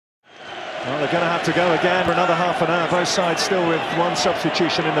Well, they're going to have to go again for another half an hour. Both sides still with one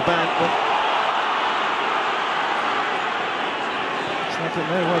substitution in the bank. But it's like it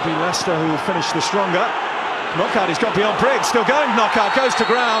may well be Leicester who will finish the stronger. Knockout, he's got beyond Briggs, still going. Knockout goes to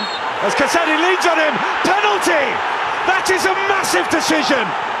ground as Cassetti leads on him. Penalty! That is a massive decision.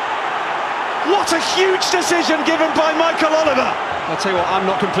 What a huge decision given by Michael Oliver. I'll tell you what, I'm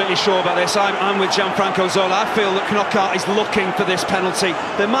not completely sure about this. I'm with Gianfranco Zola. I feel that Knockaert is looking for this penalty.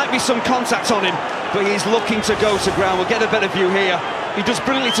 There might be some contact on him, but he's looking to go to ground. We'll get a better view here. He does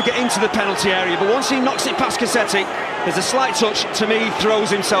brilliantly to get into the penalty area, but once he knocks it past Cassetti, there's a slight touch. To me, he throws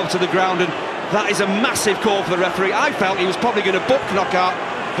himself to the ground, and that is a massive call for the referee. I felt he was probably going to book Knockaert,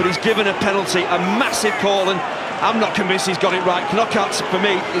 but he's given a penalty, a massive call, and I'm not convinced he's got it right. Knockaert, for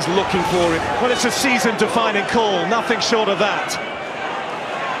me, is looking for it. Well, it's a season-defining call, nothing short of that.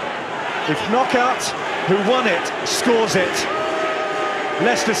 If Knockaert, who won it, scores it,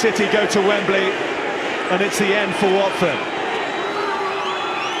 Leicester City go to Wembley, and it's the end for Watford.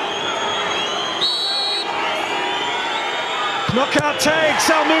 Knockaert takes,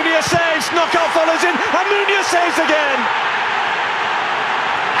 Almunia saves, Knockaert follows in, Almunia saves again!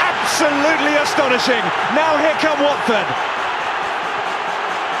 Absolutely astonishing. Now here come Watford.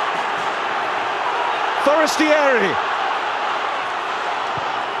 Forestieri.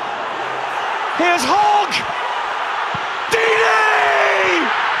 Here's Hogg! Deeney!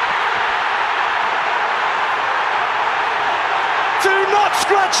 Do not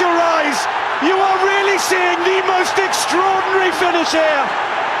scratch your eyes. You are really seeing the most extraordinary finish here.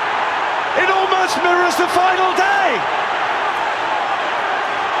 It almost mirrors the final day.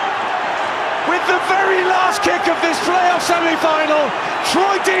 With the very last kick of this playoff semi-final,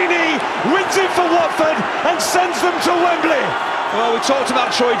 Troy Deeney wins it for Watford and sends them to Wembley. Well, we talked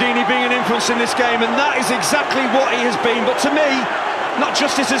about Troy Deeney being an influence in this game, and that is exactly what he has been. But to me, not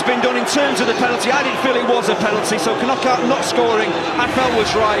justice has been done in terms of the penalty. I didn't feel it was a penalty, so Knockaert not scoring, I felt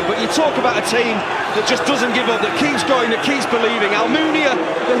was right. But you talk about a team that just doesn't give up, that keeps going, that keeps believing. Almunia,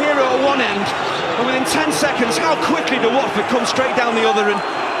 the hero at one end, and within 10 seconds, how quickly the Watford come straight down the other. And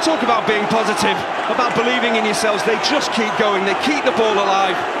talk about being positive, about believing in yourselves. They just keep going, they keep the ball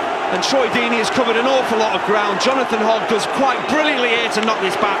alive. And Troy Deeney has covered an awful lot of ground. Jonathan Hogg does quite brilliantly here to knock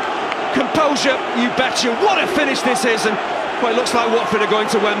this back. Composure, you betcha. What a finish this is. And well, it looks like Watford are going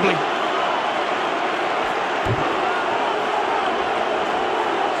to Wembley.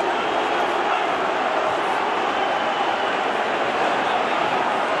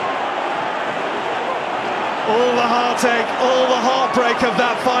 All the heartache, all the heartbreak of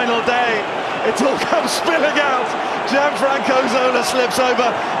that final day, it all comes spilling out. Gianfranco Zola slips over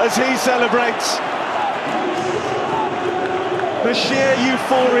as he celebrates. The sheer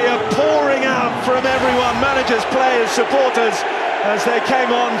euphoria pouring out from everyone, managers, players, supporters, as they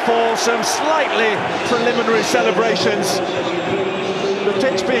came on for some slightly preliminary celebrations. The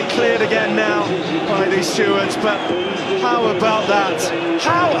pitch being cleared again now by these stewards, but how about that?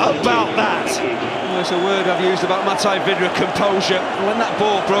 How about that? Well, it's a word I've used about Matai Vidra, composure. When that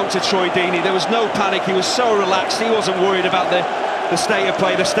ball broke to Troy Deeney, there was no panic, he was so relaxed, he wasn't worried about the state of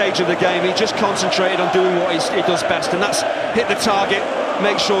play, the stage of the game. He just concentrated on doing what he does best, and that's hit the target,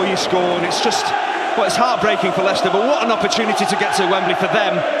 make sure you score. And it's just, well, it's heartbreaking for Leicester, but what an opportunity to get to Wembley for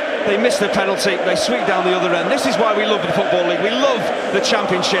them. They missed the penalty, they sweep down the other end. This is why we love the Football League, we love the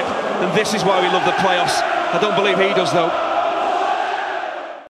Championship, and this is why we love the playoffs. I don't believe he does, though.